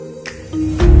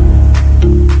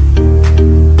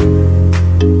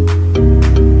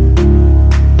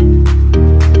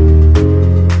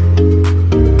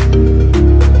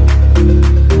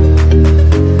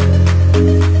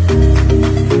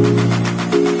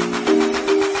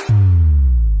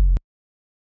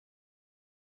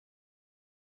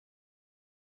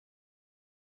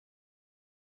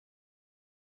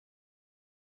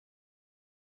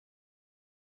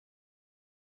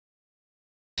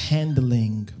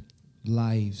handling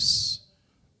life's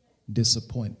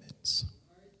disappointments.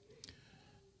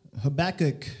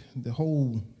 Habakkuk, the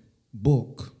whole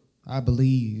book, I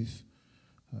believe,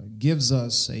 gives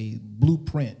us a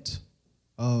blueprint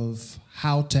of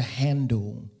how to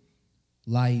handle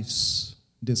life's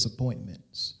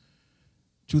disappointments.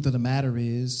 Truth of the matter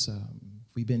is,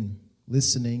 we've been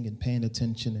listening and paying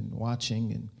attention and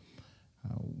watching, and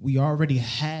we already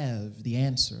have the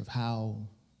answer of how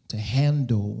to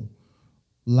handle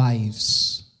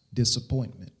life's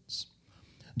disappointments.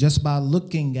 Just by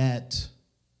looking at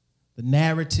the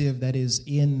narrative that is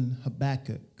in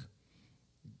Habakkuk,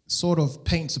 sort of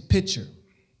paints a picture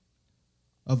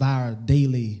of our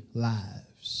daily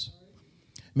lives.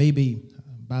 Maybe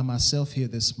by myself here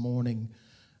this morning,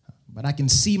 but I can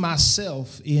see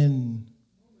myself in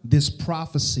this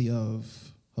prophecy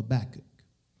of Habakkuk.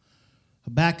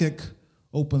 Habakkuk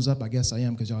opens up, I guess I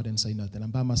am because y'all didn't say nothing.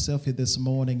 I'm by myself here this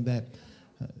morning that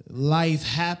life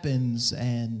happens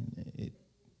and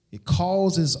it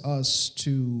causes us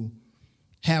to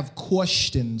have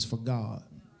questions for God.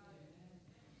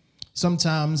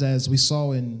 Sometimes, as we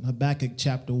saw in Habakkuk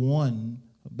chapter 1,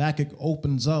 Habakkuk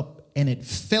opens up and it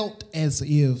felt as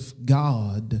if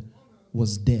God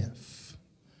was deaf.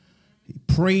 He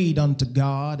prayed unto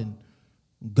God and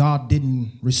God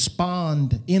didn't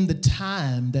respond in the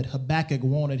time that Habakkuk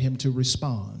wanted him to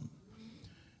respond.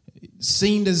 It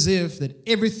seemed as if that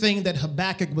everything that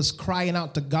Habakkuk was crying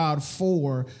out to God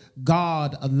for,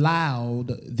 God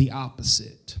allowed the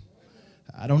opposite.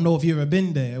 I don't know if you've ever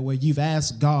been there where you've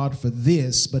asked God for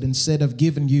this, but instead of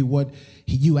giving you what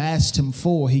you asked him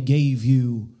for, he gave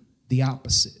you the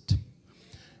opposite.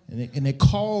 And it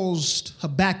caused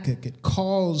Habakkuk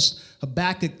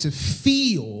to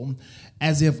feel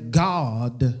as if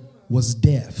God was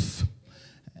deaf.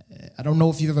 I don't know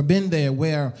if you've ever been there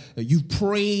where you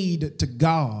prayed to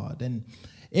God and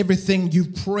everything you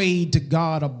prayed to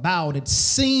God about, it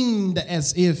seemed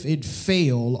as if it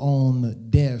fell on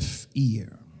deaf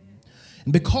ear.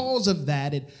 And because of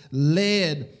that, it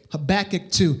led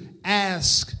Habakkuk to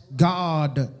ask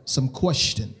God some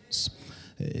questions.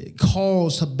 It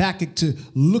caused Habakkuk to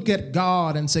look at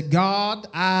God and say, God,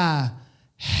 I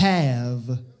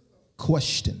have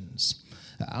questions.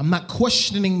 I'm not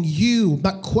questioning you,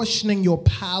 not questioning your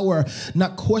power,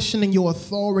 not questioning your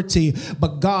authority,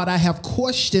 but God, I have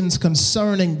questions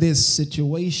concerning this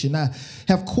situation. I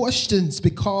have questions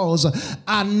because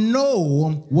I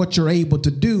know what you're able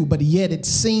to do, but yet it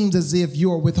seems as if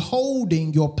you're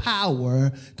withholding your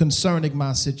power concerning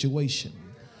my situation.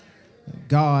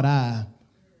 God, I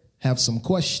have some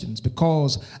questions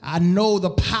because I know the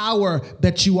power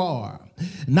that you are.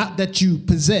 Not that you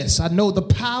possess. I know the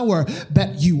power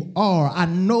that you are. I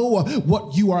know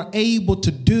what you are able to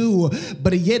do,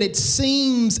 but yet it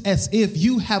seems as if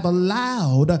you have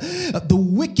allowed the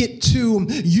wicked to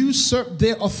usurp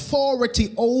their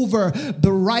authority over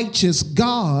the righteous.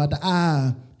 God,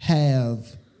 I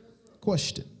have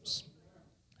questions.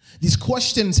 These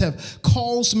questions have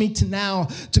caused me to now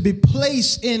to be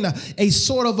placed in a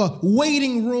sort of a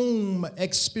waiting room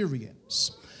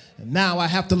experience. Now I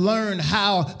have to learn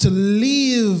how to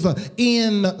live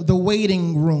in the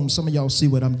waiting room. Some of y'all see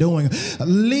what I'm doing.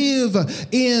 Live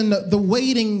in the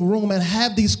waiting room and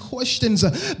have these questions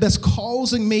that's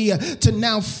causing me to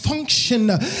now function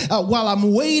while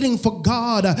I'm waiting for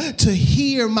God to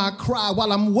hear my cry,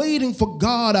 while I'm waiting for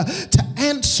God to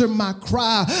answer my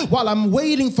cry, while I'm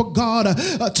waiting for God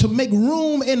to make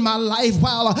room in my life,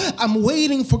 while I'm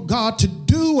waiting for God to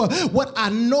do what I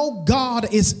know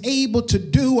God is able to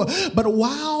do. But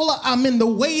while I'm in the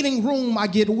waiting room, I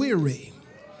get weary.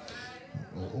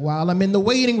 While I'm in the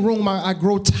waiting room, I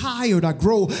grow tired. I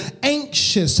grow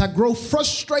anxious. I grow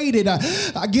frustrated.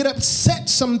 I get upset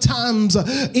sometimes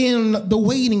in the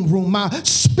waiting room. My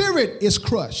spirit is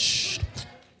crushed.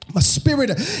 My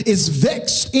spirit is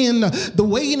vexed in the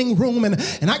waiting room, and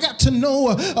I got to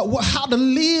know how to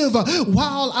live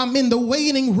while I'm in the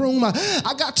waiting room.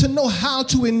 I got to know how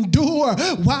to endure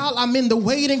while I'm in the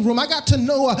waiting room. I got to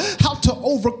know how to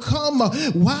overcome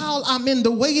while I'm in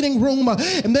the waiting room.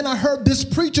 And then I heard this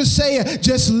preacher say,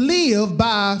 just live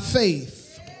by faith.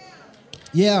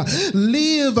 Yeah,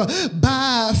 live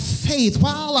by faith.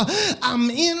 While I'm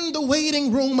in the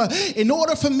waiting room, in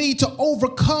order for me to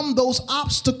overcome those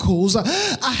obstacles,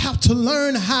 I have to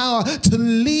learn how to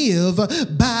live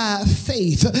by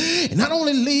faith. And not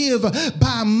only live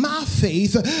by my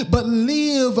faith, but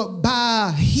live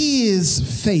by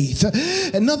his faith.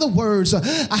 In other words,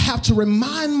 I have to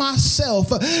remind myself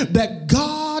that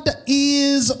God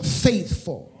is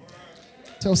faithful.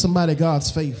 Tell somebody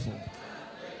God's faithful.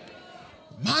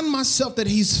 Remind myself that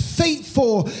he's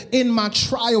faithful in my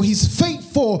trial. He's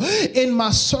faithful in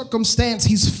my circumstance.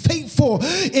 He's faithful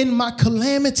in my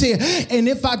calamity. And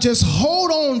if I just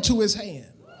hold on to his hand,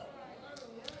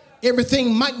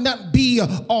 everything might not be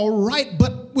all right,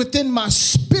 but within my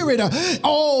spirit,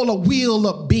 all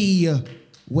will be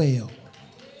well.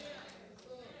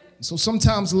 So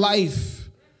sometimes life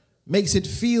makes it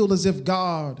feel as if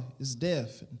God is deaf.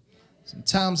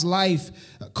 Sometimes life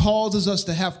causes us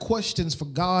to have questions for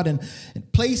God and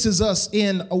places us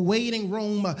in a waiting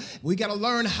room. We got to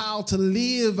learn how to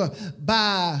live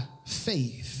by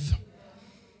faith.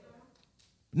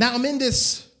 Now I'm in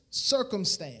this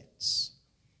circumstance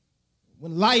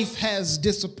when life has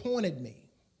disappointed me.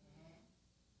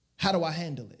 How do I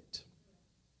handle it?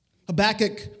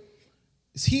 Habakkuk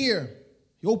is here.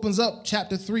 He opens up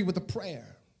chapter 3 with a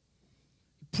prayer.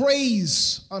 He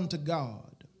prays unto God.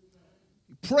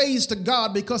 Praise to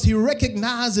God because he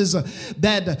recognizes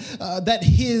that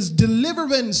his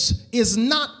deliverance is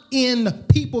not in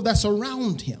people that's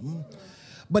around him,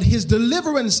 but his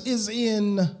deliverance is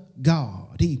in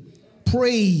God. He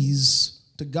prays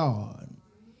to God.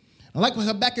 I like what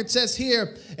Habakkuk says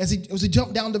here as he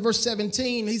jumped down to verse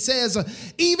 17. He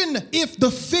says, even if the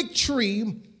fig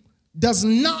tree does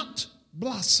not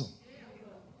blossom,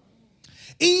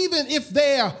 even if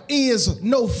there is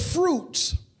no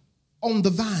fruit on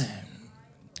the vine,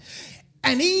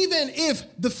 and even if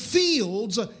the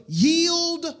fields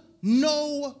yield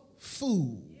no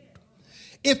food,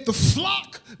 if the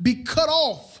flock be cut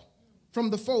off from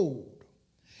the fold,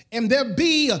 and there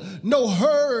be no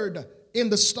herd in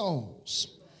the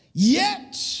stalls,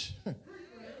 yet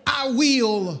I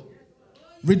will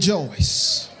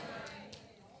rejoice.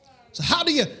 So how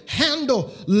do you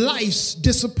handle life's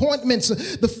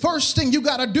disappointments? The first thing you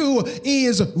got to do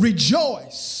is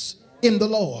rejoice in the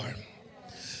Lord.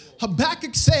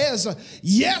 Habakkuk says,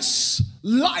 yes,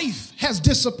 life has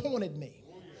disappointed me.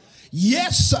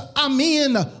 Yes, I'm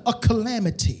in a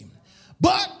calamity,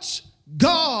 but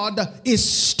God is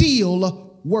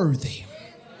still worthy.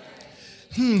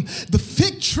 The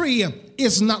fig tree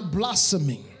is not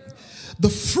blossoming. The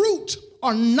fruit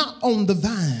are not on the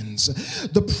vines.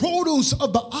 The produce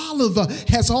of the olive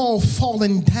has all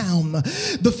fallen down.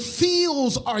 The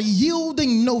fields are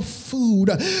yielding no food.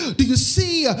 Do you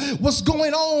see what's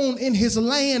going on in his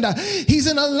land? He's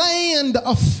in a land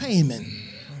of famine.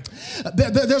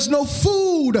 There's no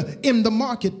food in the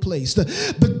marketplace.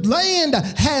 The land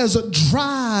has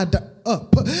dried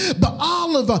up. The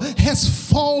olive has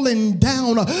fallen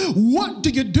down. What do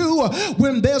you do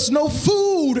when there's no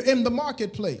food in the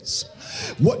marketplace?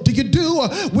 What do you do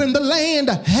when the land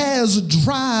has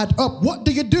dried up? What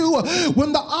do you do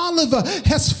when the olive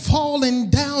has fallen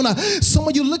down? Some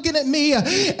of you looking at me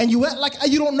and you act like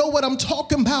you don't know what I'm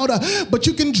talking about, but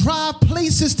you can drive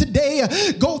places today,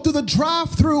 go through the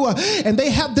drive-through, and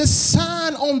they have this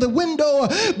sign on the window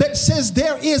that says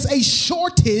there is a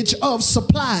shortage of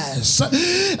supplies.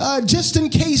 Just in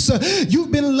case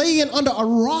you've been laying under a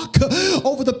rock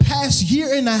over the past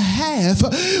year and a half,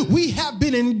 we have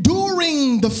been enduring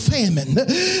the famine.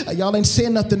 Y'all ain't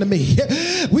saying nothing to me.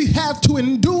 We have to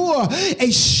endure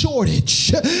a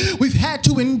shortage. We've had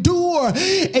to endure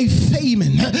a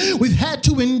famine. We've had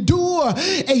to endure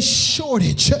a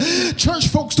shortage. Church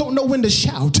folks don't know when to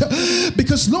shout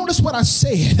because notice what I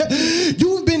said.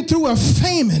 You've been through a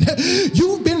famine.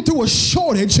 You've been through a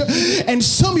shortage, and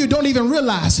some of you don't even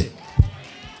realize it.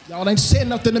 Y'all ain't saying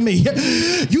nothing to me.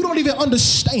 You don't even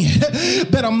understand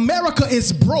that America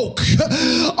is broke.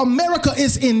 America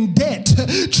is in debt,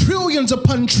 trillions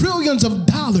upon trillions of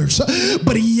dollars,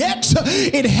 but yet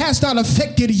it has not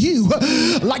affected you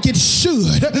like it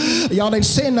should. Y'all ain't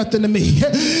saying nothing to me.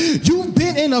 You've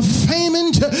been in a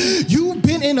famine, you've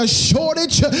been in a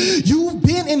shortage, you've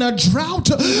been in a drought,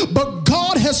 but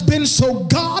God has been so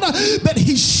God that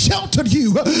he sheltered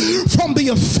you from the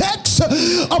effects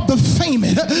of the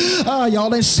famine.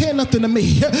 Y'all ain't saying nothing to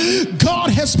me.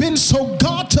 God has been so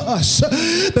God to us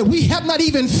that we have not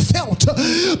even felt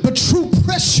the true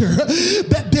pressure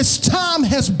that this time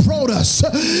has brought us.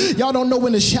 Y'all don't know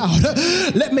when to shout.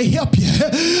 Let me help you.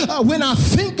 When I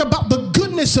think about the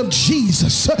goodness of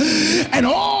Jesus and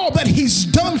all that he's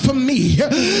done for me,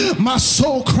 my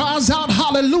soul cries out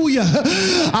hallelujah.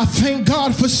 I thank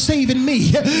God for saving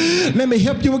me. Let me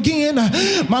help you again.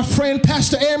 My friend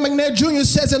Pastor Aaron McNair Jr.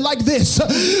 says it like this: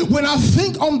 when I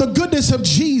think on the goodness of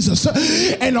Jesus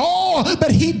and all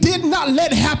that he did not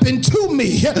let happen to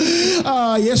me,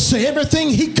 yes, everything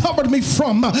he covered me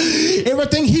from,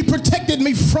 everything he protected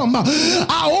me from,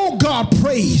 I owe God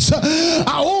praise,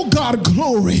 I owe God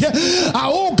glory, I I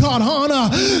owe God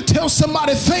honor. Tell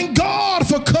somebody, thank God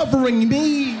for covering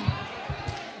me.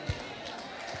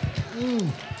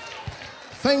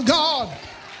 Thank God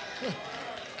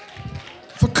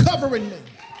for covering me.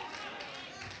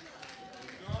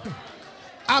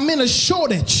 I'm in a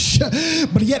shortage,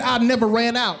 but yet I never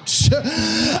ran out.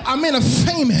 I'm in a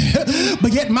famine,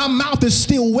 but yet my mouth is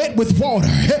still wet with water.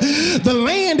 The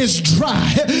land is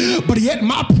dry, but yet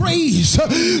my praise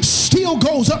still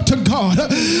goes up to God.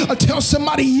 I tell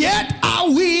somebody, yet I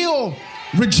will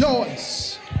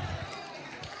rejoice.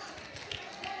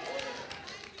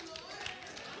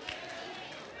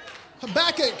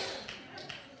 Habakkuk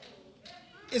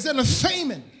is in a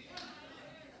famine.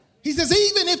 He says,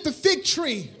 even if the fig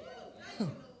tree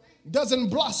doesn't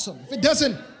blossom, if it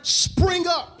doesn't spring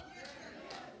up,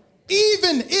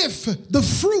 even if the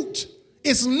fruit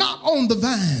is not on the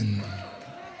vine,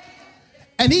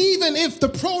 and even if the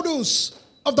produce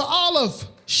of the olive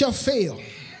shall fail,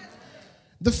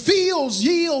 the fields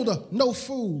yield no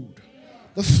food,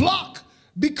 the flock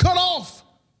be cut off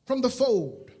from the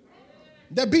fold,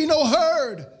 there be no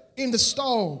herd in the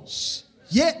stalls,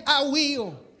 yet I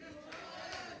will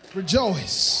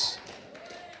rejoice.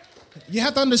 You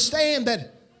have to understand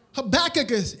that Habakkuk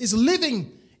is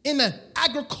living in an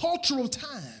agricultural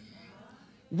time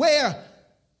where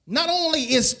not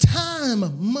only is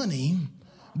time money,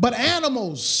 but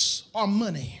animals are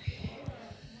money.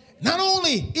 Not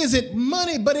only is it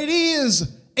money, but it is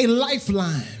a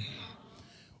lifeline.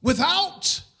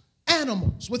 Without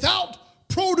animals, without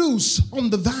produce on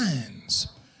the vines,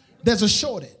 there's a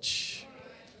shortage.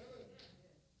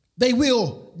 They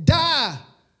will die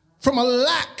from a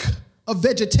lack of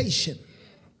vegetation.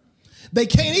 They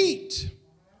can't eat.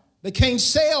 They can't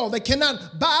sell. They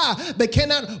cannot buy. They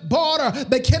cannot barter.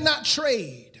 They cannot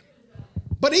trade.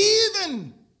 But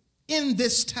even in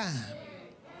this time,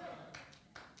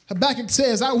 Habakkuk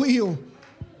says, I will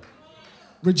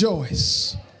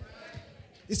rejoice.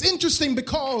 It's interesting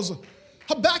because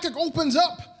Habakkuk opens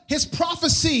up his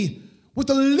prophecy with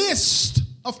a list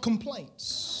of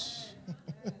complaints.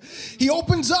 He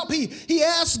opens up, he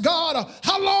asks God,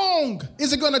 how long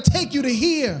is it going to take you to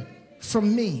hear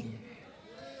from me?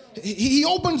 He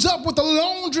opens up with a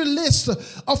laundry list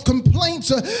of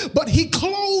complaints, but he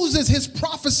closes his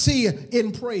prophecy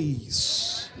in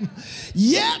praise.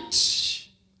 Yet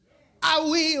I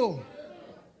will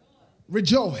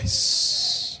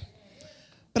rejoice.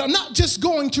 But I'm not just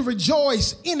going to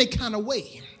rejoice any kind of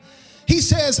way. He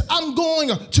says, I'm going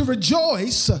to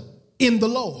rejoice in the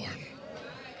Lord.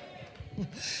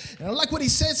 And I like what he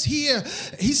says here.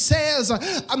 He says,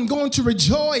 I'm going to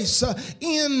rejoice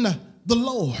in the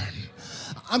Lord.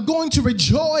 I'm going to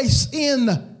rejoice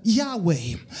in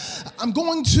Yahweh. I'm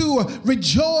going to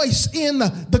rejoice in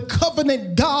the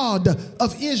covenant God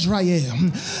of Israel.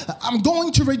 I'm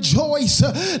going to rejoice,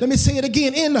 let me say it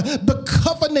again, in the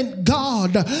covenant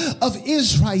God of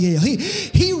Israel.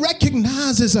 He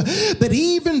recognizes that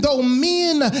even though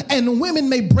men and women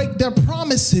may break their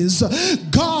promises,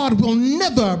 God will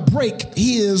never break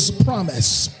his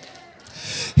promise.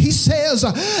 He says,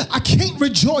 I can't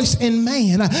rejoice in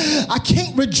man. I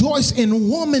can't rejoice in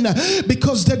woman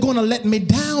because they're going to let me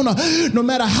down. No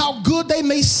matter how good they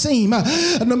may seem,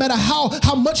 no matter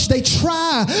how much they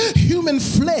try, human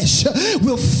flesh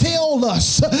will fail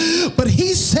us. But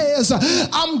he says,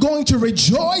 I'm going to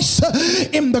rejoice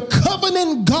in the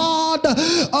covenant God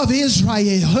of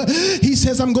Israel. He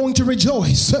says, I'm going to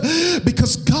rejoice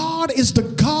because God is the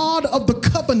God of the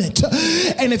covenant.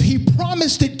 And if he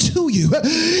promised it to you,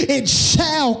 it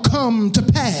shall come to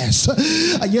pass.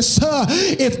 Yes, sir.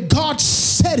 If God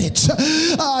said it,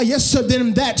 yes, sir,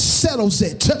 then that settles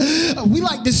it. We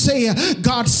like to say,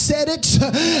 God said it,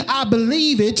 I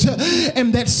believe it,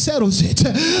 and that settles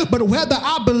it. But whether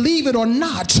I believe it or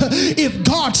not, if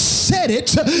God said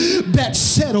it, that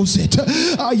settles it.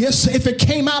 Yes, if it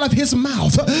came out of his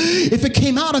mouth, if it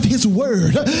came out of his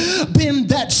word, then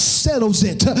that settles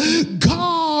it.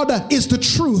 God is the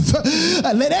truth.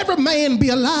 Let every man be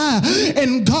a lie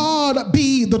and God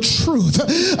be the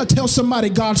truth. Tell somebody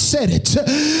God said it.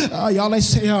 Y'all ain't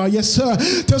say, yes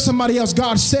sir. Tell somebody else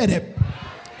God said it.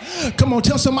 Come on,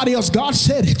 tell somebody else God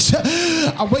said it.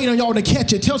 I wait on y'all to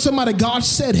catch it. Tell somebody God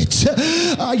said it.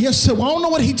 Yes sir. Well, I don't know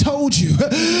what he told you,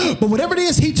 but whatever it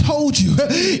is he told you,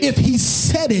 if he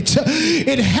said it,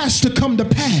 it has to come to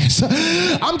pass.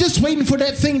 I'm just waiting for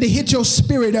that thing to hit your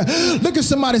spirit. Look at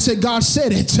somebody and say God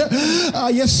said it.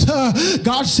 Yes sir.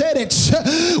 God said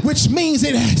it, which means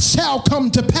it shall come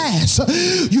to pass.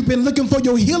 You've been looking for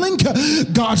your healing.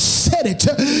 God said it.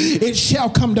 It shall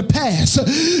come to pass.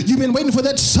 You've been waiting for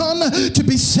that son son to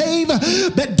be saved,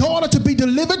 that daughter to be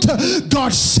delivered.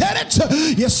 God said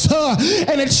it, yes sir,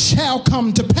 and it shall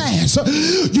come to pass.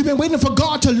 You've been waiting for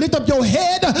God to lift up your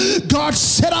head. God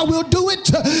said I will do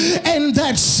it, and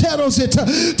that settles it.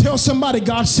 Tell somebody,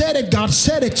 God said it, God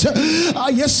said it.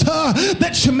 Yes sir,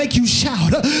 that should make you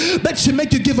shout. That should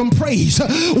make you give him praise.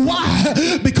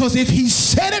 Why? Because if he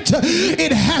said it,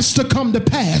 it has to come to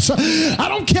pass. I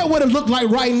don't care what it looked like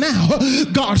right now.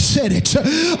 God said it.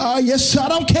 Yes, I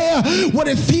don't care what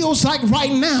it feels like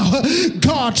right now.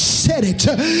 God said it.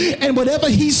 And whatever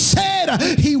he said,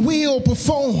 he will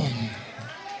perform.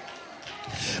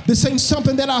 This ain't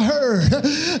something that I heard.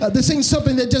 This ain't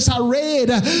something that just I read.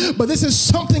 But this is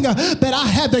something that I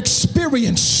have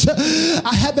experienced.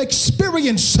 I have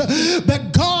experienced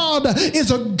that God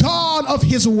is a God of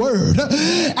his word.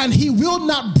 And he will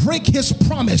not break his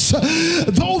promise.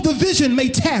 Though the vision may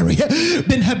tarry.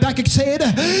 Then Habakkuk said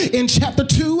in chapter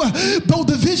 2, though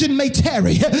the vision may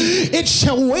tarry, it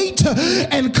shall wait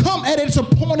and come at its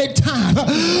appointed time.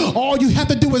 All you have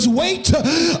to do is wait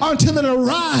until it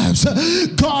arrives.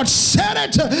 God said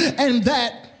it, and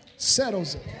that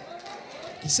settles it.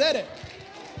 He said it.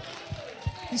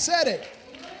 He said it.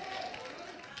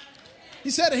 He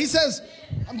said it. He says,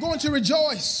 I'm going to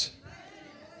rejoice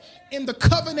in the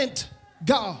covenant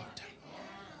God.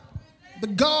 The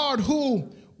God who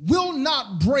will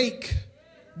not break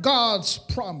God's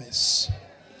promise.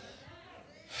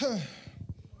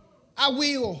 I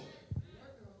will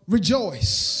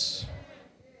rejoice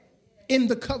in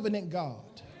the covenant God.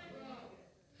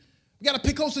 You got to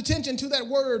pay close attention to that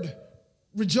word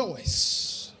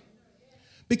rejoice,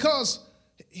 because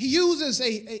he uses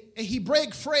a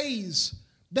Hebraic phrase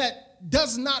that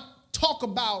does not talk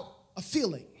about a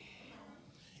feeling.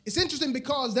 It's interesting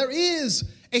because there is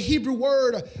a Hebrew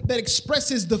word that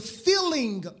expresses the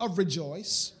feeling of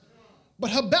rejoice, but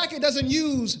Habakkuk doesn't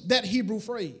use that Hebrew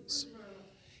phrase.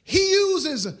 He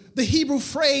uses the Hebrew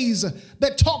phrase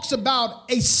that talks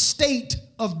about a state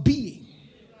of being.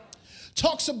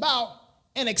 Talks about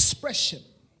an expression.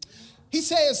 He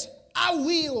says, I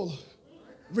will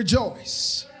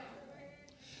rejoice.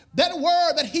 That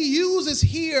word that he uses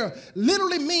here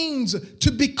literally means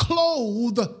to be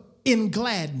clothed in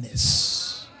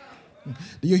gladness.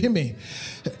 Do you hear me?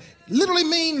 Literally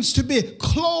means to be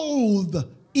clothed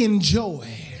in joy.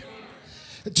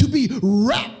 To be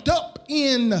wrapped up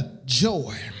in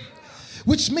joy.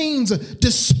 Which means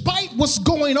despite what's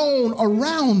going on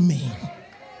around me,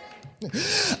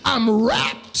 I'm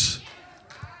wrapped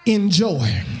in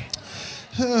joy.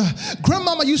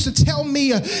 Grandmama used to tell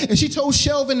me, and she told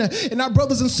Shelvin and our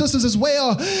brothers and sisters as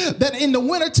well, that in the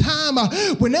wintertime,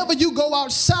 whenever you go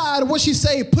outside, what she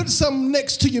say, put something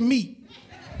next to your meat.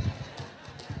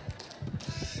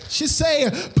 She say,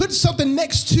 put something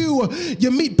next to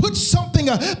your meat. Put something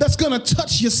that's going to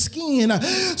touch your skin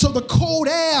so the cold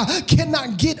air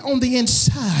cannot get on the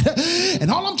inside.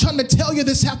 And all I'm trying to tell you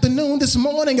this afternoon, this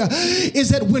morning, is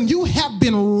that when you have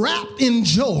been wrapped in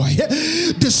joy,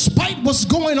 despite what's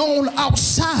going on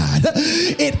outside,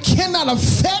 it cannot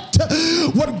affect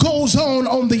what goes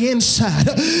on the inside.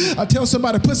 I tell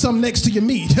somebody, put something next to your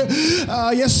meat.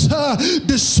 Yes, sir.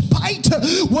 Despite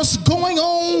what's going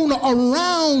on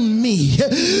around me,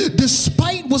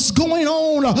 despite what's going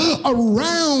on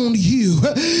around you,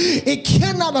 it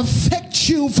cannot affect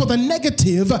you for the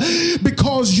negative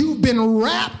because you've been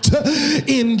wrapped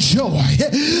in joy.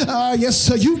 Yes,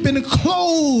 sir, you've been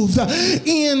clothed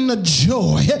in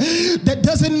joy. That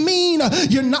doesn't mean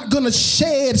you're not going to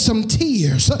shed some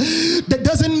tears. That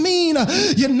doesn't mean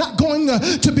you're not going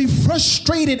to be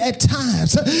frustrated at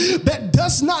times. That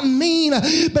does not mean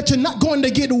that you're not going to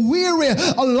get weary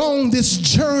along this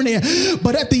journey.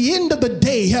 But at the end of the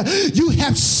day, you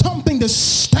have something to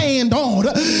stand on.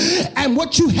 And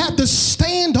what you have to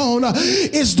stand on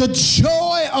is the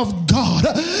joy of God.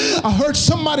 I heard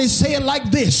somebody say it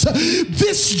like this: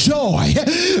 this joy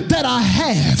that I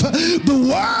have, the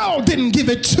world didn't give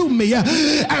it to me,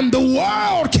 and the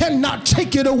world cannot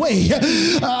take it away.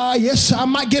 Yes, I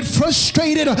might get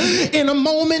frustrated in a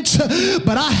moment,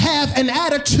 but I have an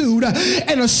attitude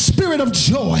and a spirit of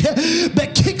joy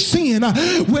that kicks in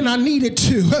when I need it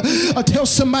to. I tell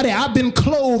somebody, I've been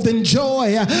clothed in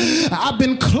joy. I've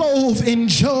been clothed in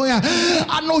joy.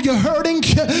 I know you're hurting,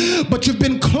 but you've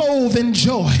been clothed in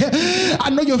joy. I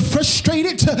know you're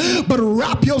frustrated, but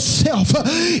wrap yourself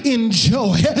in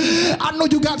joy. I know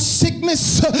you got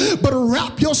sickness, but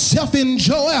wrap yourself in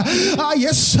joy.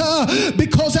 Yes, sir,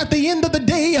 because at the end of the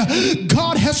day,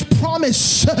 God has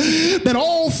promised that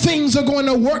all things are going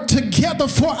to work together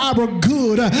for our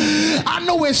good. I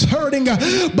know it's hurting,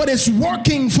 but it's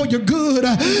working for your good.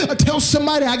 Tell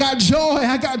somebody, I got joy,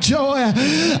 I got joy,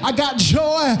 I got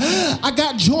joy, I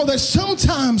got joy that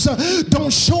sometimes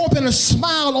don't show up in a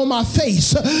smile on my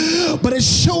face, but it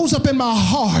shows up in my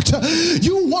heart.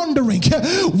 You wondering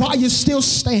why you're still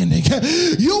standing.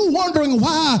 You wondering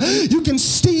why you can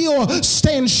still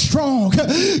stand strong.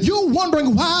 You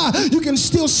wondering why you can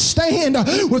still stand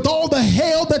with all the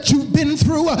hell that you've been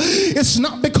through. It's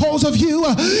not because of you.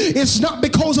 It's not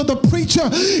because of the preacher.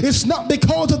 It's not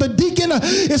because of the deacon.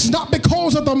 It's not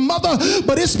because of the mother,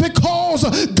 but it's because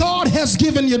God has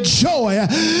given you joy.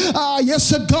 Yes,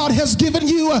 sir, God has given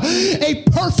you a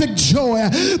perfect joy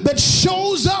that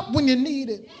shows up when you need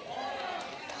it.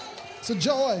 It's a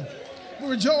joy. We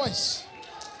rejoice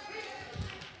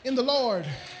in the Lord.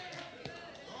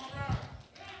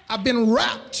 I've been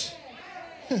wrapped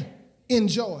in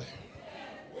joy.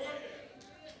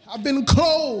 I've been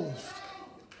clothed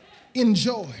in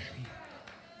joy.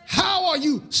 How are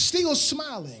you still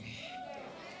smiling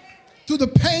through the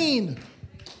pain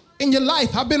in your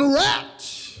life? I've been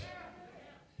wrapped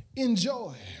in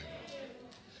joy.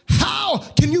 How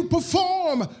can you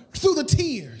perform through the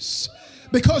tears?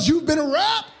 Because you've been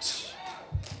wrapped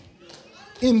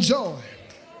in joy.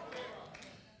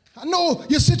 I know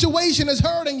your situation is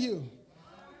hurting you,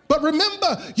 but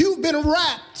remember, you've been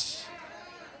wrapped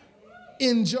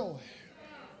in joy.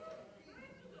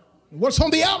 What's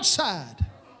on the outside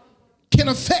can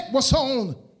affect what's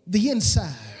on the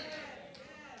inside.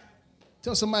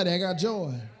 Tell somebody, I got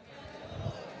joy.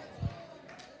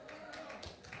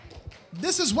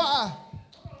 This is why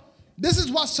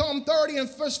Psalm 30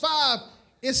 and verse 5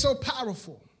 is so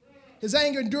powerful. His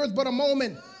anger endureth but a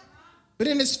moment, but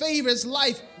in his favor is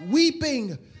life.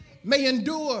 Weeping may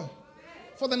endure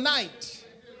for the night,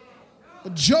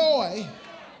 but joy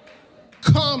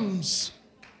comes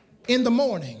in the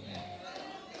morning.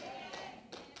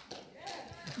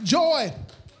 Joy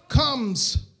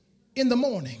comes in the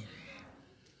morning.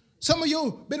 Some of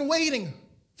you been waiting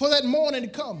for that morning to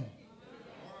come.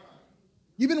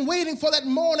 You've been waiting for that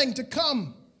morning to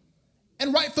come,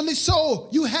 and rightfully so.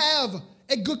 You have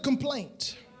a good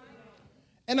complaint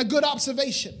and a good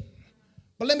observation.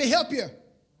 But let me help you.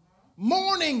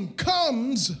 Morning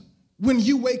comes when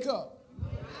you wake up.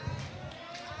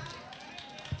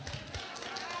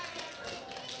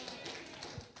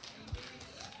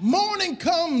 Morning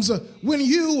comes when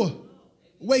you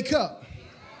wake up.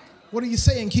 What are you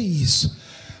saying, Keys?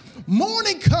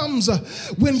 Morning comes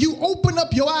when you open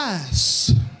up your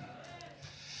eyes,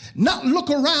 not look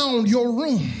around your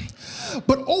room,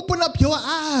 but open up your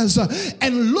eyes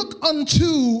and look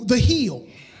unto the hill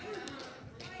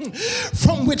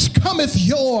from which cometh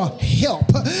your help.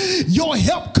 Your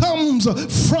help comes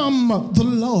from the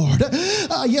Lord.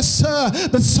 Yes, sir.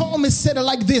 The psalmist said it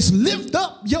like this: lift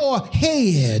up your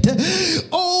head,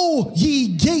 O ye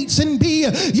gates, and be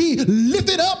ye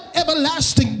lifted up,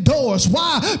 everlasting doors.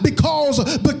 Why? Because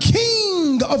the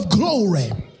King of glory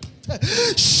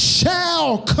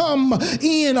shall come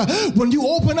in. When you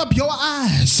open up your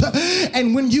eyes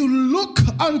and when you look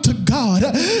unto God,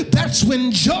 that's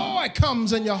when joy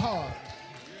comes in your heart.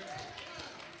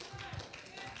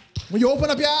 When you open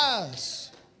up your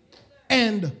eyes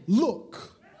and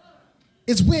look,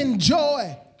 it's when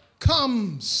joy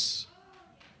comes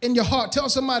in your heart. Tell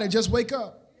somebody, just wake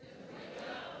up.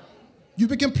 You've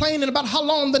been complaining about how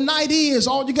long the night is.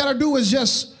 All you got to do is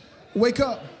just wake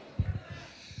up.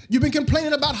 You've been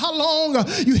complaining about how long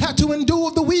you had to endure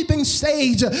the weeping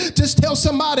stage. Just tell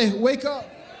somebody, wake up.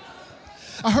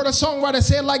 I heard a songwriter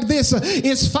say it like this: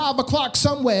 it's 5 o'clock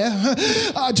somewhere.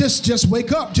 Just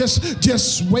wake up.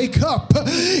 Just wake up.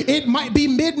 It might be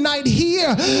midnight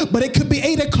here, but it could be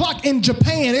 8 o'clock in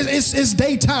Japan. It's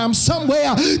daytime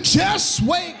somewhere. Just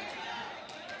wake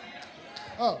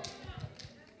up.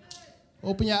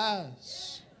 Open your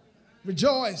eyes.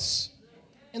 Rejoice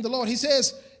in the Lord. He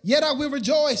says, yet I will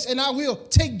rejoice and I will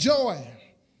take joy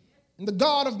in the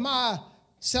God of my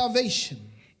salvation.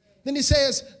 Then he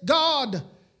says, God,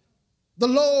 the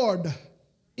Lord,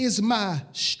 is my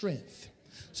strength.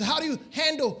 So how do you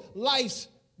handle life's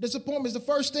disappointments? The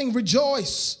first thing,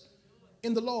 rejoice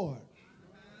in the Lord.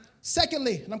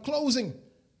 Secondly, and I'm closing,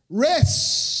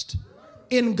 rest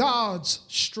in God's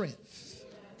strength.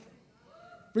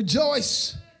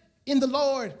 Rejoice in the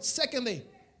Lord. Secondly,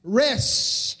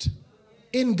 rest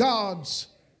in God's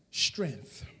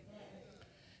strength.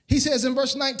 He says in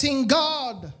verse 19,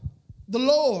 God, the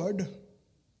Lord,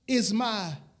 is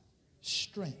my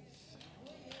strength.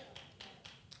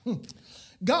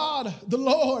 God, the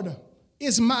Lord,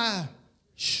 is my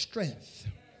strength.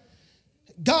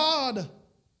 God,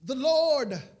 the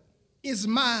Lord, is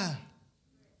my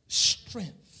strength.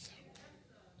 strength.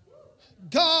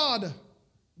 God,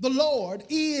 the Lord,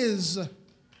 is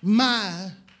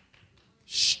my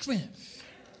strength.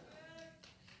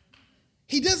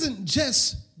 He doesn't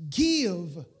just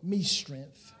give me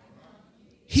strength.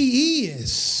 He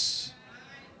is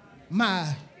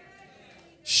my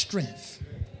strength.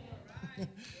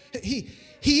 He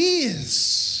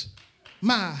is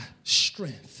my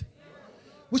strength.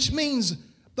 Which means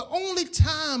the only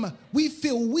time we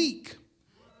feel weak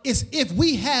is if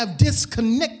we have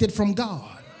disconnected from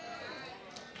God.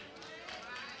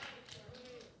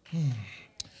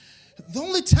 The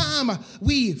only time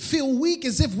we feel weak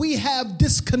is if we have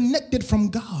disconnected from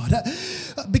God,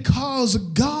 because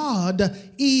God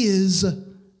is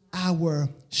our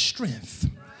strength.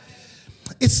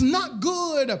 It's not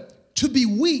good to be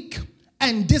weak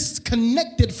and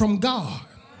disconnected from God,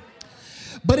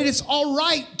 but it is all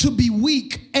right to be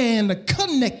weak and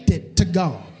connected to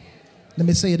God. Let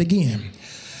me say it again.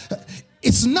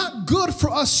 It's not good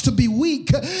for us to be weak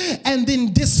and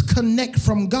then disconnect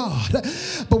from God.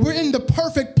 But we're in the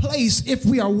perfect place if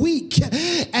we are weak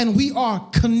and we are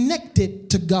connected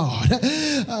to God.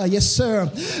 Yes, sir.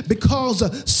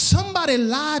 Because somebody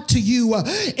lied to you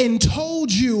and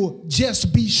told you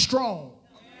just be strong.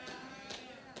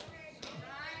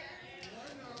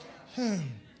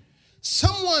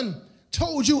 Someone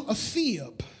told you a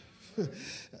fib.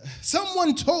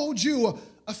 Someone told you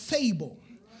a fable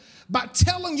by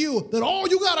telling you that all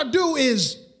you got to do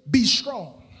is be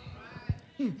strong.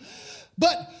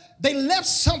 But they left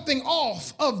something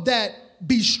off of that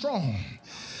be strong.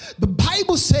 The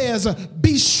Bible says,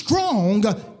 be strong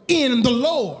in the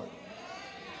Lord.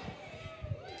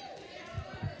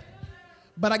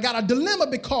 But I got a dilemma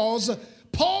because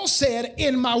Paul said,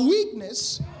 in my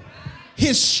weakness,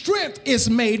 his strength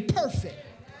is made perfect.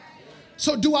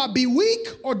 So do I be weak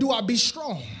or do I be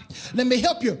strong? Let me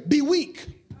help you. Be weak.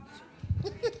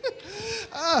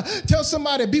 Tell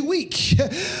somebody, be weak.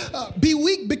 Be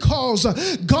weak because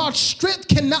God's strength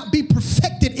cannot be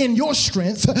perfected in your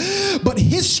strength, but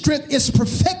his strength is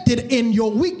perfected in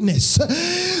your weakness.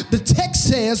 The text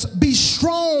says, be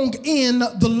strong in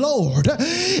the Lord.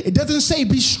 It doesn't say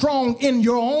be strong in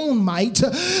your own might,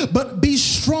 but be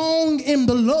strong in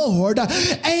the Lord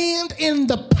and in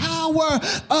the power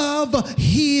of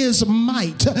his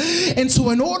might. And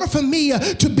so in order for me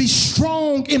to be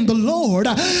strong in the Lord,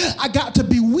 I got to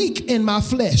be weak in my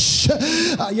flesh.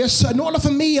 Yes, in order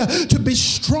for me to be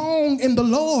strong in the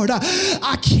Lord,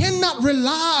 I cannot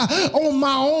rely on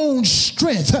my own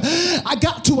strength. I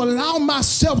got to allow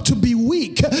myself to be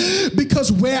weak,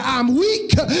 because where I'm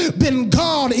weak, then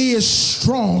God is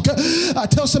strong.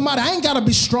 Tell somebody, I ain't got to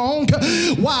be strong.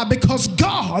 Why? Because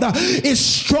God is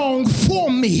strong for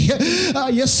me.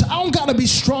 Yes, I don't got to be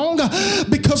strong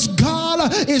because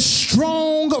God is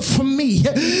strong for me.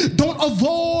 Don't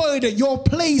avoid your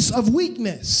place of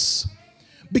weakness,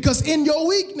 because in your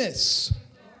weakness,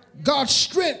 God's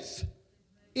strength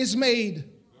is made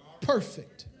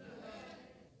perfect.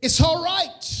 It's all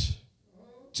right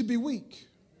to be weak.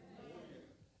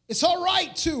 It's all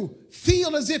right to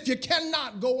feel as if you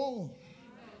cannot go on.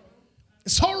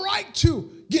 It's all right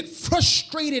to get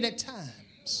frustrated at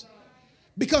times,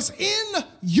 because in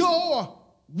your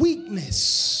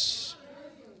weakness,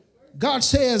 God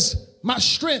says, my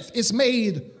strength is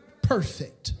made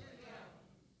perfect.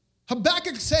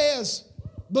 Habakkuk says,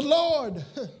 the Lord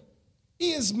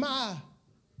is my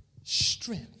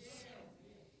strength.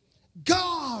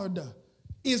 God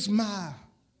is my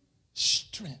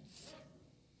strength.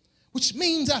 Which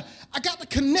means I got to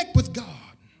connect with God,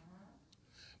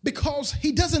 because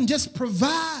he doesn't just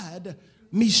provide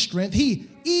me strength, he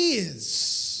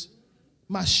is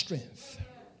my strength.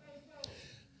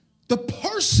 The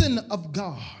person of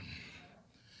God,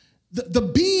 the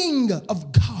being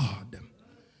of God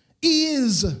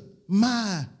is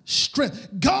my strength.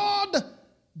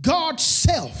 God's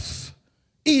self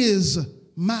is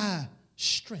my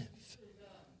strength.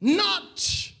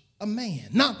 Not a man,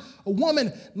 not a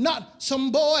woman, not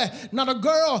some boy, not a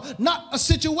girl, not a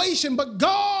situation, but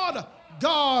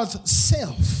God's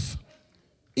self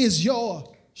is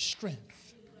your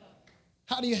strength.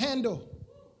 How do you handle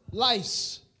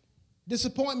life's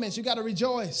disappointments? You got to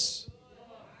rejoice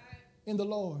in the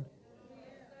Lord.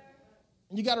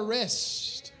 And you got to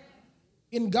rest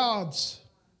in God's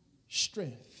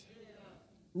strength.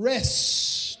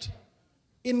 Rest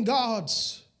in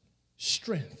God's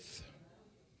strength,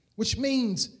 which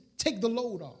means take the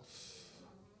load off.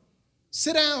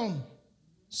 Sit down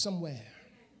somewhere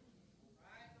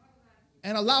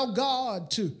and allow God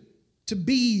to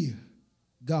be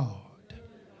God.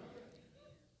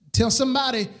 Tell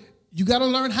somebody, you got to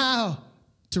learn how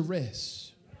to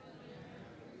rest.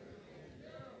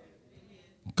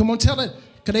 Come on, tell it.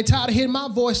 Because they tired of hearing my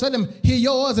voice. Let them hear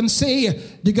yours and say,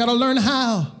 you got to learn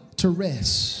how to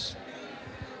rest.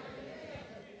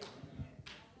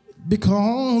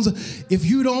 Because if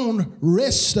you don't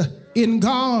rest in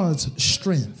God's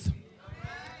strength,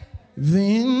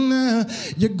 then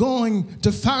you're going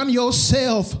to find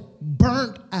yourself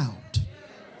burnt out.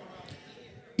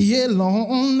 Yeah,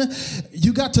 Lord,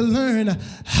 you got to learn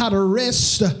how to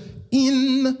rest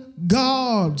in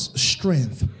God's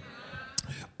strength.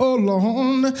 Oh,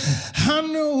 Lord, I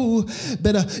know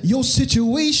that your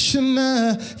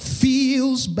situation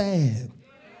feels bad.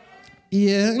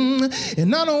 Yeah, and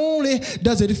not only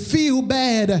does it feel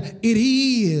bad, it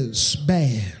is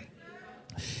bad.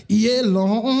 Yeah,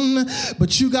 Lord,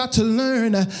 but you got to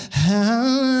learn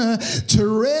how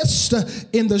to rest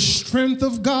in the strength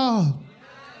of God.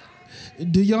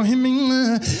 Do y'all hear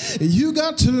me? You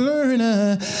got to learn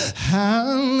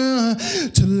how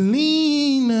to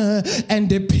lean and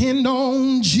depend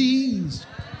on Jesus.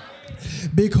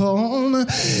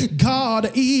 Because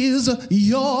God is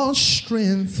your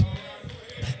strength.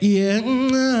 Yeah,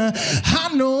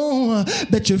 I know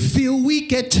that you feel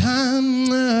weak at times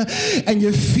and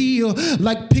you feel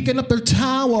like picking up the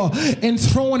towel and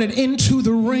throwing it into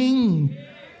the ring.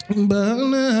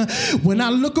 But when I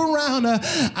look around,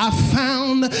 I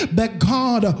found that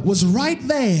God was right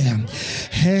there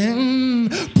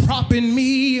and propping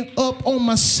me up on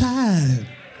my side.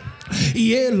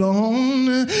 Yeah,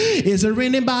 Lord, is there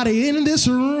anybody in this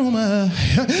room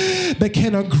that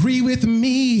can agree with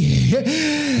me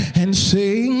and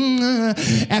say,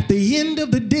 at the end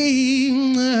of the day,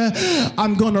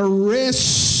 I'm going to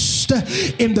rest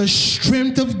in the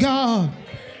strength of God?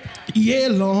 Yeah,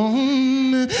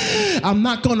 Lord, I'm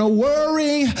not going to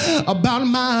worry about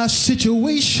my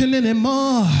situation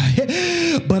anymore,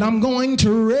 but I'm going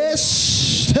to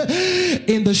rest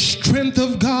in the strength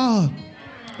of God.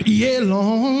 Yeah,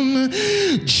 Lord,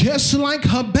 just like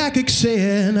Habakkuk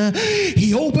said,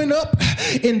 he opened up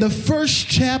in the first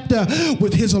chapter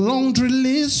with his laundry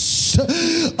list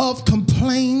of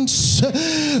complaints,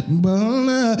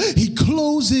 but he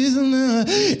closes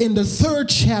in the third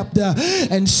chapter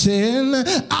and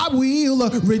said, I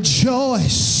will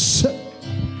rejoice.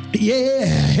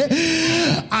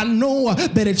 Yeah, I know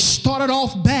that it started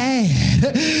off bad,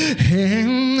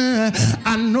 and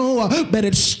I know that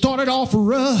it started off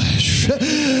rough.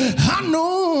 I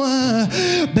know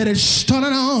that it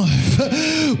started off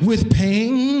with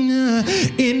pain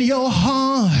in your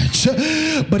heart,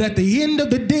 but at the end of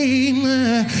the day,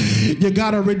 you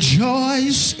gotta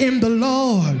rejoice in the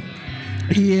Lord.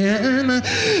 Yeah,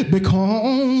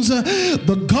 because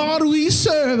the God we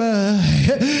serve,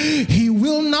 he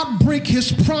will not break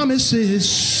his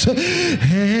promises.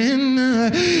 And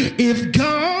if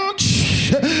God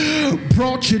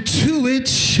brought you to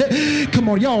it, come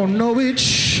on, y'all know it,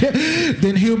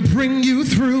 then he'll bring you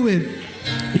through it.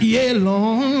 Yeah,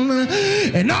 Lord,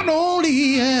 and not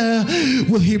only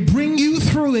will he bring you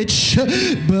through it,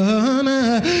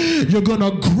 but you're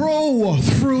gonna grow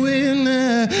through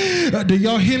it. Do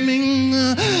y'all hear me?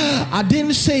 I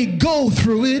didn't say go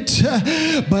through it,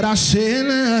 but I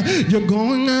said you're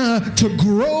going to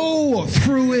grow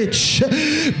through it,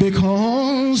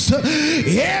 because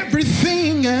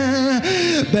everything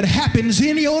that happens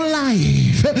in your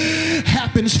life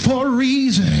happens for a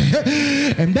reason,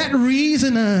 and that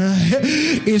reason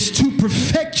is to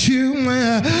perfect you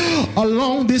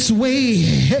along this way.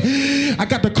 I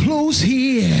got to close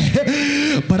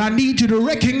here, but I need you to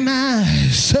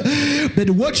recognize that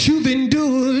what you've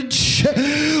endured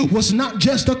was not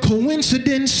just a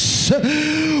coincidence.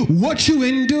 What you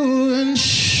endured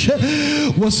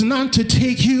was not to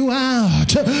take you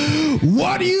out.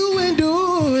 What you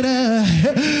endured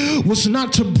was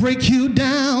not to break you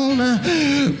down,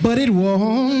 but it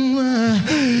was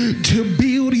to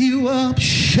build you up.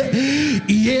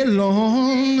 Yeah,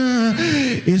 Lord,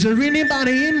 is there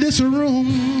anybody in this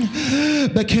room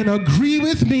that can agree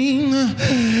with me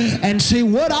and say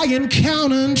what I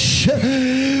encountered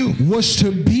was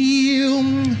to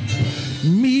build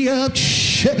me up?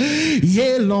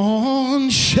 Yeah,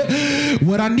 Lord,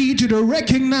 what I need you to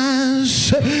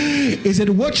recognize is that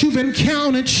what you've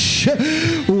encountered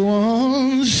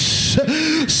was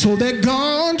so that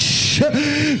God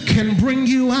can bring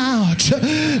you out.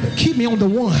 Keep me on the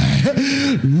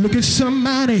one. Look at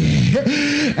somebody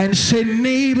and say,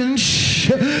 neighbor,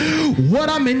 what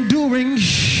I'm enduring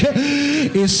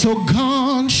is so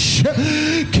God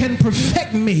can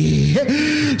perfect me.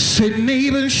 Say,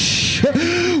 neighbor,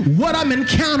 what I'm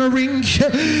encountering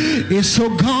is so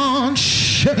God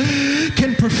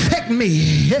can perfect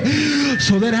me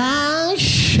so that I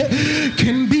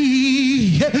can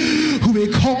be who He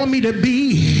called me to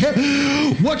be.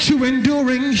 What you're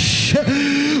enduring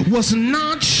was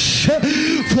not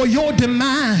for your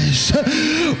demise,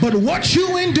 but what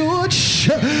you endured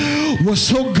was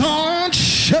so God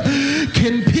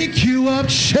can pick you up,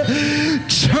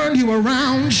 turn you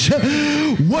around.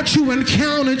 What you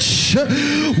encountered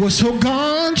was so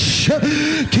God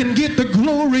can get the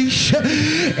glory.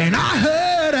 And I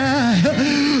heard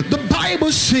the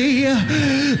Bible say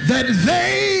that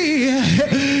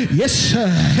yes,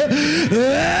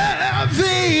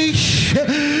 they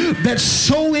that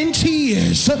sow in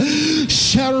tears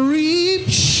shall reap,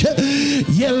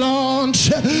 yeah, Lord,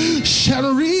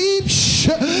 shall reap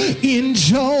in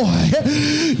joy.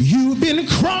 You've been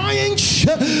crying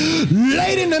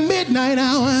late in the midnight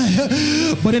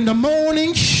hour, but in the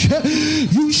morning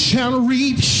you shall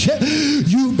reap.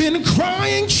 You've been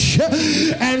crying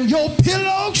and your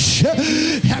pillows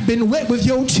have been wet with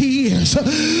your tears,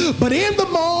 but in the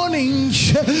morning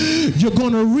you're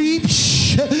gonna reap.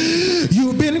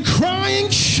 You've been crying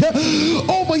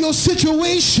over your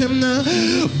situation,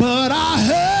 but I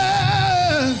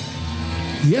heard,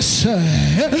 yes sir,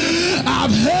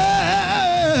 I've heard,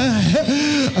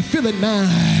 I feel it now,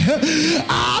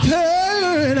 I've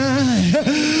heard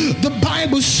the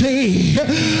Bible say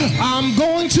I'm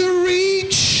going to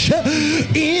reach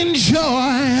in joy.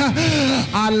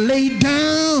 I lay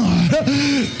down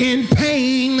in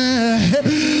pain,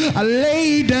 I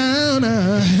lay down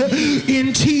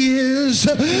in tears,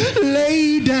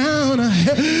 lay down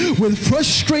with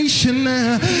frustration,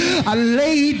 I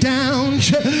lay down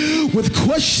with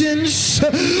questions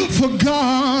for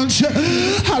God,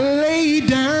 I lay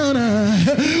down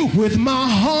with my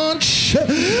heart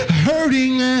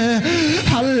hurting,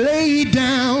 I lay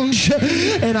down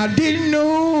and I didn't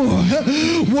know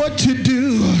what to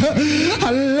do.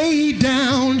 I lay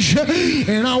down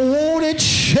and I wanted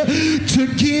to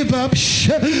give up.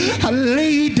 I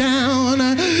lay down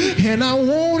and I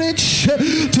wanted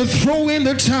to throw in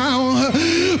the towel,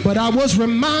 but I was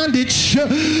reminded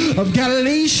of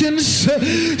Galatians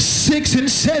 6 and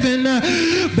 7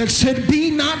 that said,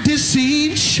 be not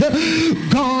deceived,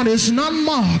 God is not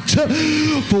mocked,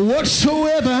 for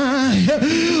whatsoever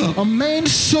a man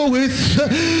soweth,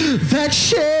 that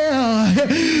shall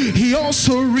he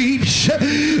also reaps.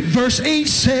 Verse 8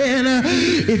 said,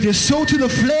 if you sow to the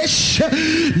flesh,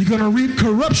 you're going to reap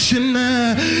corruption,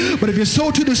 but if you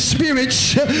sow to the Spirit,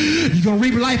 you're going to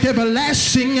reap life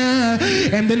everlasting.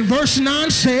 And then verse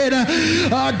 9 said,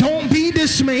 don't be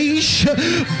dismayed,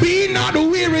 be not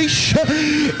weary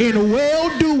in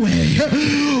well-doing,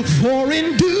 for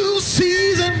in due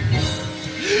season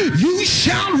you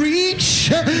shall reach.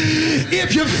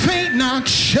 If you faint not,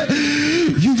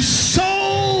 you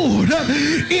sowed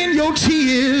in your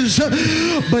tears,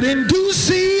 but in due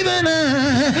season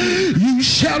you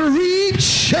shall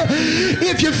reach.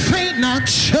 If you faint not,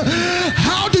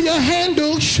 how do you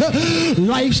handle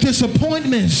life's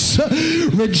disappointments?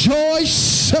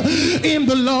 Rejoice in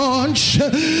the Lord,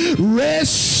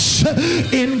 rest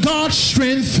in God's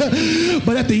strength,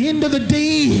 but at the end of the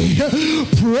day,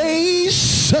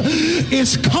 praise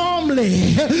is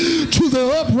calmly to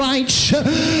the upright.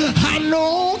 I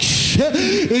know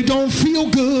it don't feel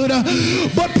good,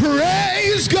 but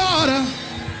praise God.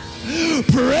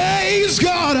 Praise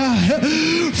God,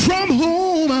 from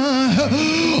whom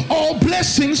all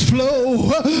blessings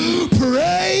flow.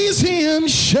 Praise Him,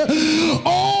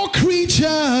 all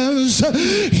creatures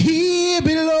here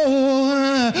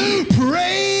below.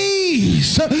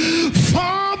 Praise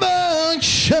Father,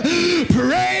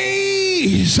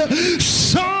 praise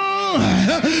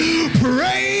Son,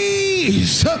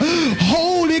 praise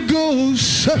Holy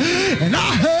Ghost. And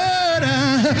I heard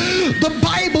the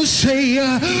Bible say,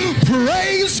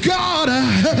 praise God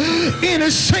in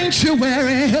a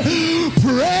sanctuary,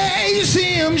 praise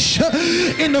Him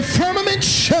in the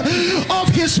firmament of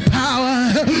His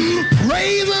power,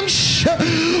 praise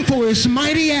Him for His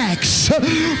mighty acts,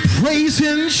 praise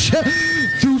Him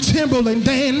through timbrel and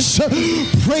dance,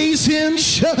 praise Him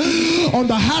on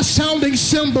the high sounding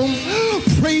cymbal,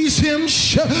 praise Him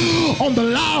on the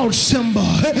loud cymbal.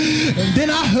 And then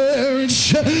I heard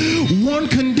one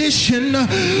condition,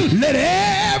 let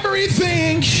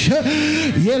everything,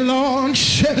 yeah Lord,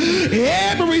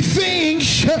 everything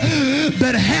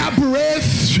that have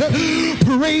breath,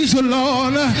 praise the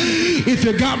Lord. If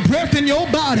you got breath in your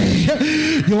body,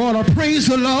 you ought to praise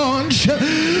the Lord.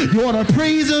 You ought to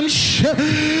praise Him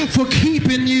for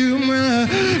keeping you,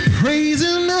 praise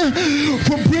Him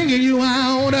for bringing you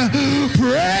out,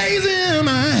 praise Him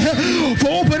for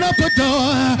opening up a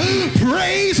door.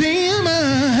 Praise him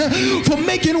for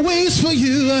making ways for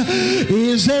you.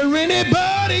 Is there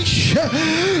anybody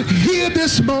here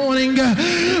this morning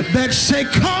that say,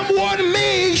 come what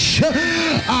may,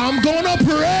 I'm gonna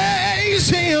praise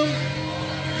him.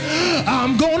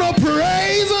 I'm gonna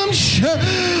praise him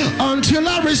until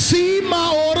I receive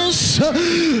my orders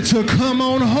to come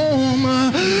on home.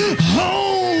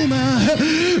 Home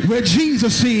where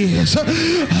Jesus is.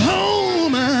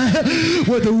 Home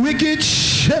where the wicked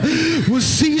will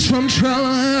cease from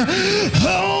trying.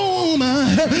 Home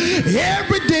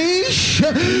every day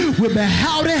will be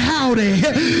howdy howdy.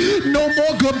 No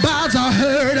more goodbyes I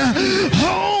heard.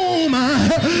 Home,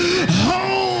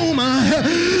 home,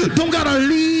 don't gotta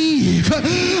leave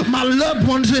my loved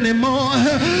ones anymore.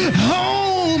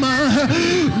 Home,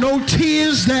 no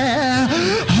tears there.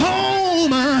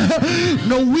 Home,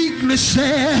 no weakness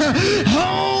there.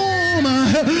 Home,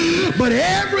 but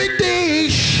every day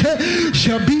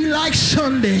shall be like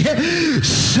Sunday.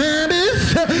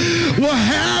 Sabbath will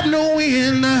have no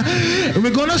end.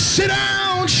 We're gonna sit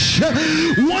down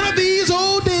one of these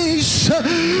old days.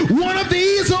 One of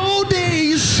these old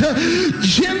days.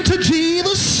 Gentle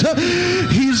Jesus,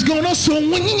 he's gonna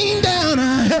swing down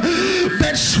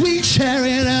that sweet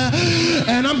chariot,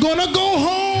 and I'm gonna go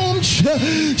home,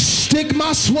 stick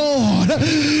my sword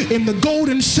in the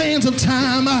golden sands of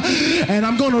time, and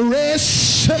I'm gonna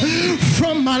rest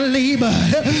from my labor.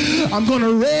 I'm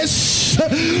gonna rest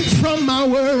from my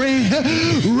worry,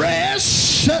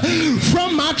 rest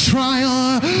from my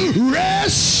trial,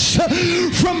 rest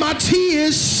from my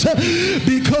tears,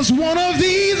 because one of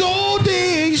these old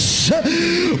days,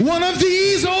 one of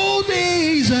these old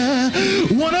days,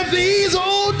 one of these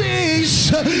old days,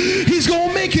 he's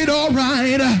gonna make it all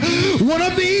right. One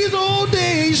of these old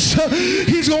days,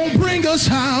 he's gonna bring us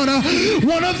out.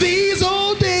 One of these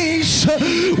old days,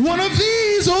 one of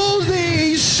these old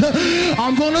days,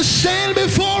 I'm gonna stand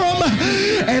before him,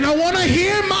 and I want to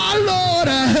hear my Lord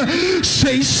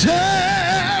say,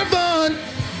 servant,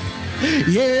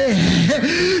 yeah,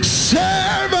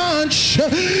 servant,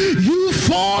 you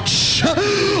fought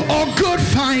a good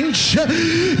fight,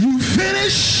 you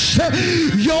finished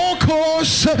your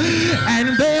course,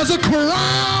 and there's a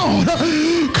crowd.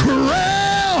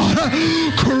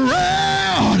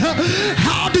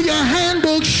 How do you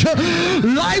handle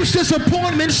life's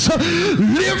disappointments?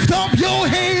 Lift up your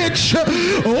head,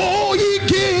 oh ye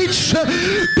gates,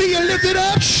 be lifted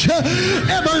up,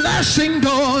 everlasting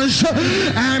doors,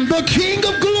 and the King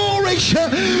of glory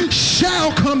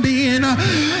shall come in.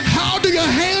 How do you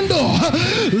handle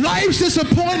life's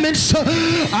disappointments?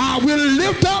 I will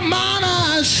lift up mine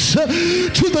eyes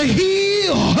to the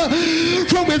hill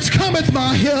from which cometh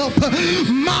my help.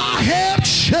 My help,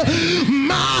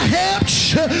 my help,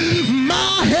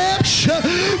 my help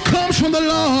comes from the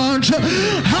Lord.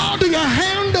 How do you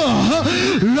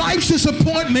handle life's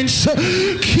disappointments?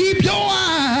 Keep your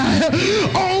eye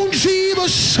on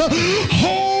Jesus.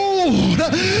 Hold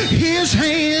his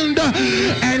hand,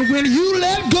 and when you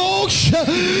let go,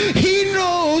 he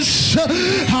knows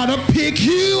how to pick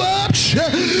you up,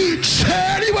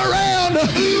 turn you around,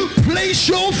 place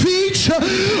your feet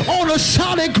on a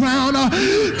solid ground.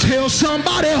 Tell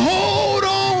somebody, hold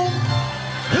on,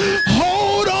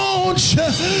 hold on,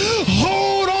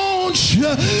 hold on,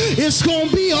 it's gonna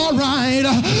be all right.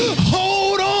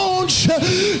 Hold on,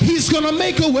 he's gonna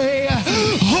make a way.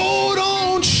 Hold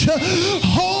on,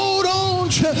 hold on,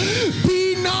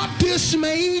 be not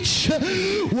dismayed.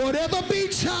 Whatever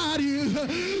betide you,